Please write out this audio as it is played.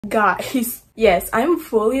Guys, yes, I'm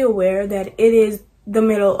fully aware that it is the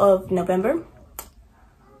middle of November.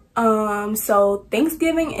 So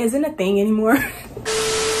Thanksgiving isn't a thing anymore.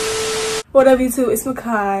 What up, YouTube? It's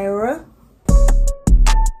MIkyra.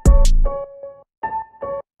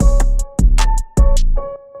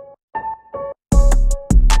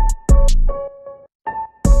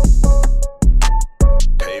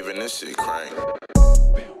 Paving this shit crank.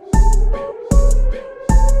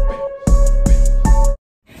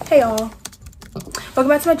 Hey y'all, welcome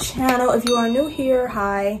back to my channel. If you are new here,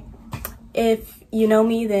 hi. If you know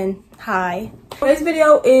me, then hi. This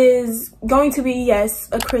video is going to be, yes,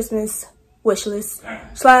 a Christmas wish list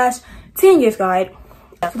 / teen gift guide.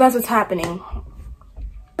 So that's what's happening.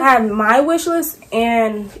 I have my wish list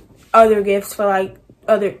and other gifts for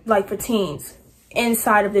for teens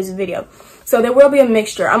inside of this video. So there will be a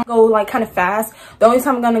mixture. I'm gonna go kind of fast. The only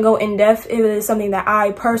time I'm gonna go in depth is something that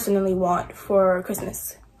I personally want for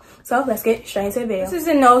Christmas. So let's get straight into the video. This is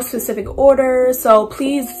in no specific order, so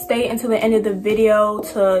please stay until the end of the video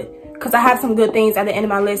because I have some good things at the end of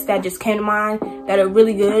my list that just came to mind that are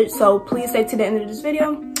really good. So please stay to the end of this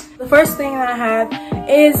video. The first thing that I have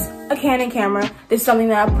is a Canon camera. This is something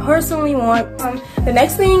that I personally want. The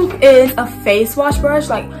next thing is a face wash brush.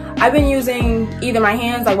 Like, I've been using either my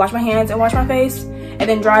hands, like wash my hands and wash my face, and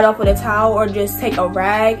then dry it off with a towel, or just take a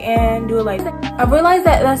rag and do it like that. I realized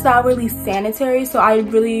that that's not really sanitary, so I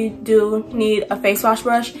really do need a face wash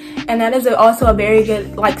brush, and that is also a very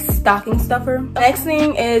good stocking stuffer. Next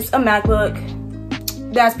thing is a MacBook.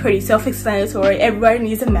 That's pretty self-explanatory. Everybody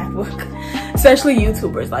needs a MacBook, especially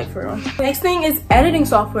YouTubers, for real. Next thing is editing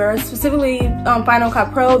software, specifically Final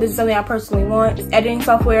Cut Pro. This is something I personally want. Editing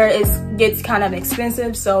software gets kind of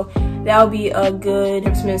expensive, so that'll be a good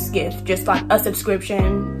Christmas gift, just like a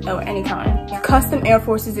subscription or any kind. Custom Air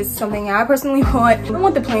Forces is something I personally want. I don't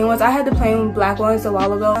want the plain ones. I had the plain black ones a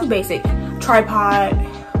while ago. Basic. Tripod.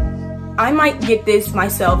 I might get this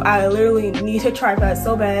myself. I literally need a tripod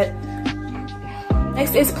so bad.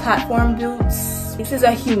 Next is platform boots. This is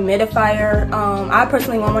a humidifier. I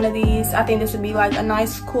personally want one of these. I think this would be a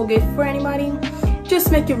nice, cool gift for anybody. Just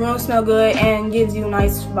make your room smell good and gives you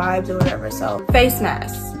nice vibes or whatever. So, face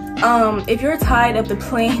masks. If you're tired of the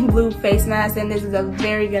plain blue face mask, then this is a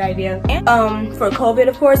very good idea. And, for COVID,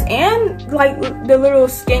 of course, and the little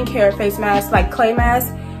skincare face mask, clay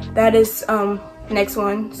mask. That is next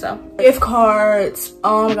one. So gift cards.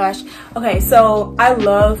 Oh my gosh. Okay, so I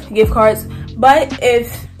love gift cards, but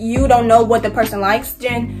if you don't know what the person likes,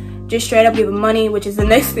 then just straight up give them money, which is the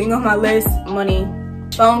next thing on my list. Money.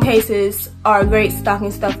 Phone cases are great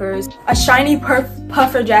stocking stuffers. A shiny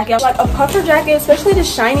puffer jacket. A puffer jacket, especially the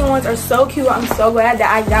shiny ones, are so cute. I'm so glad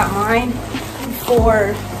that I got mine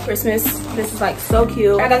for Christmas. This is so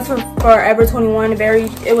cute. I got it for Forever 21.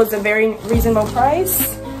 It was a very reasonable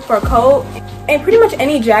price for a coat. And pretty much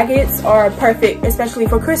any jackets are perfect, especially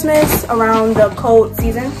for Christmas around the cold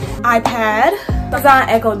season. iPad. Amazon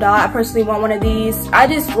Echo Dot. I personally want one of these. I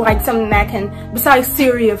just like something that can, besides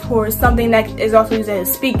Siri of course, something that is also used as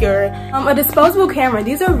a speaker. A disposable camera.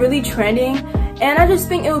 These are really trending, and I just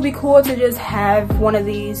think it would be cool to just have one of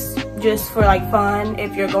these just for fun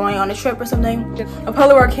if you're going on a trip or something. A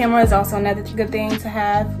Polaroid camera is also another good thing to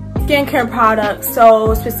have. Skincare products,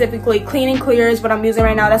 so specifically Clean and Clear is what I'm using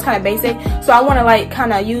right now. That's kind of basic, so I want to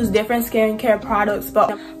kind of use different skincare products,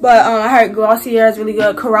 but I heard Glossier is really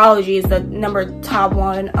good. Curology is the top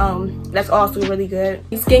one. That's also really good.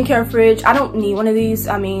 Skincare fridge. I don't need one of these,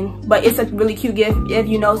 but it's a really cute gift if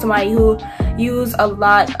you know somebody who use a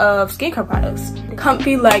lot of skincare products.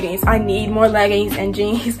 Comfy leggings. I need more leggings and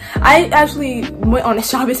jeans. I actually went on a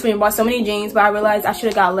shopping spree and bought so many jeans, but I realized I should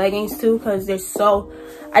have got leggings too, because they're so,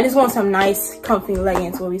 I just want some nice comfy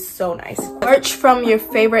leggings. Will be so nice. Merch from your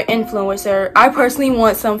favorite influencer. I personally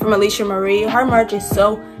want some from Alicia Marie. Her merch is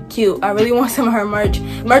so cute. I really want some of her merch.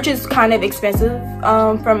 Merch is kind of expensive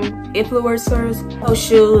from influencers. Those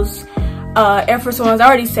shoes. Air Force Ones, I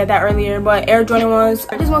already said that earlier, but Air Jordan ones,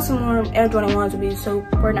 I just want some more Air Jordan ones, would be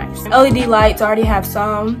super nice. LED lights, I already have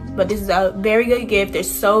some, but this is a very good gift. They're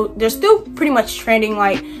still pretty much trending.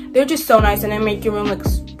 They're just so nice, and they make your room look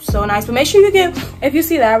so nice. But make sure you get, if you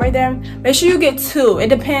see that right there, make sure you get 2. It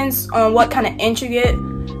depends on what kind of inch you get,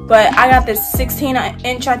 but I got this 16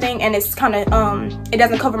 inch, I think, and it's kind of it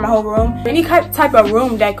doesn't cover my whole room. Any type of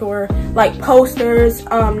room decor, like posters,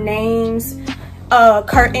 names,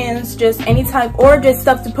 curtains, just any type, or just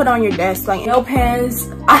stuff to put on your desk, like nail pens.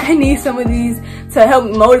 I need some of these to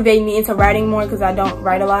help motivate me into writing more, because I don't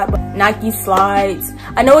write a lot. But Nike slides.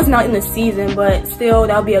 I know it's not in the season, but still,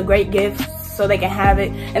 that'll be a great gift. so they can have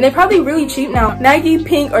it. And they're probably really cheap now. Nike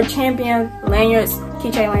Pink or Champion lanyards,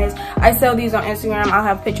 keychain lanyards. I sell these on Instagram. I'll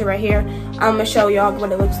have a picture right here. I'm gonna show y'all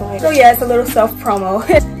what it looks like. So yeah, it's a little self promo.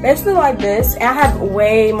 Basically like this, and I have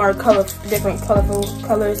way more different colorful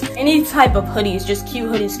colors. Any type of hoodies, just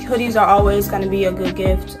cute hoodies. Hoodies are always gonna be a good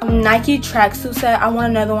gift. Nike tracksuit set. I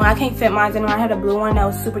want another one. I can't fit mine anymore. I had a blue one that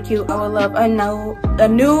was super cute. I would love a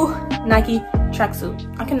new Nike tracksuit.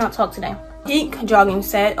 I cannot talk today. Pink jogging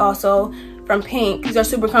set also from Pink. These are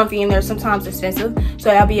super comfy and they're sometimes expensive, so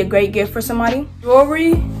that'll be a great gift for somebody.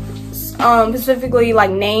 Jewelry, specifically like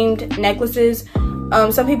named necklaces.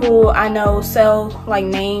 Some people I know sell like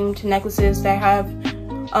named necklaces that have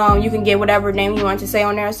you can get whatever name you want to say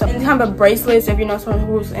on there. So any kind of bracelets, if you know someone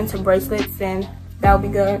who's into bracelets, then that would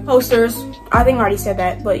be good. Posters, I think I already said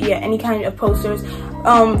that, but yeah, any kind of posters.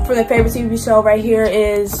 For the favorite TV show right here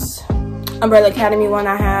is Umbrella Academy one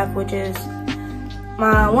I have, which is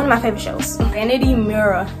one of my favorite shows. Vanity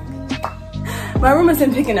mirror. My room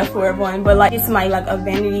isn't big enough for one, but like it's like a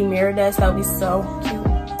vanity mirror desk. That would be so cute.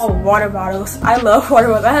 Oh, water bottles. I love water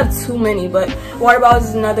bottles. I have too many, but water bottles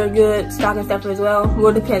is another good stocking stuffer as well. Well,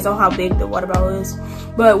 it depends on how big the water bottle is.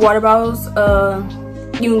 But water bottles,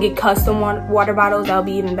 you can get custom water bottles. That'll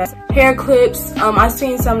be even better. Hair clips. I've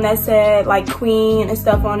seen some that said like Queen and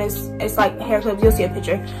stuff on it. It's like hair clips. You'll see a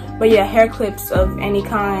picture. But yeah, hair clips of any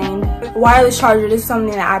kind. Wireless charger. This is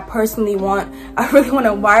something that I personally want. I really want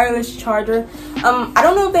a wireless charger. I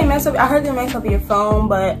don't know if they mess up. I heard they mess up your phone,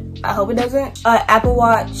 but I hope it doesn't. Apple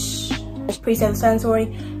Watch. It's pretty self-explanatory.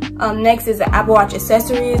 Next is the Apple Watch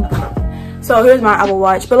accessories. So here's my Apple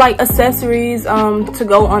Watch. But like accessories to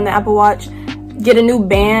go on the Apple Watch. Get a new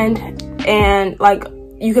band, and like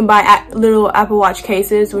you can buy little Apple Watch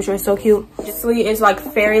cases, which are so cute. It's like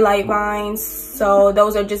fairy light vines. So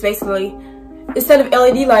those are just basically, instead of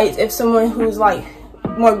LED lights, if someone who's like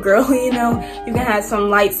more girly, you know, you can have some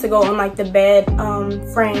lights to go on like the bed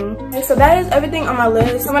frame. Okay, so that is everything on my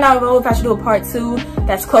list. Comment down below if I should do a part 2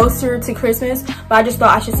 that's closer to Christmas, but I just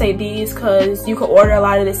thought I should say these because you could order a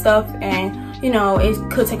lot of this stuff and you know it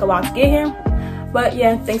could take a while to get here. But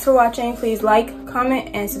yeah, thanks for watching. Please like, comment,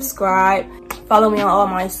 and subscribe. Follow me on all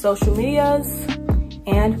my social medias,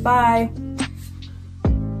 and bye.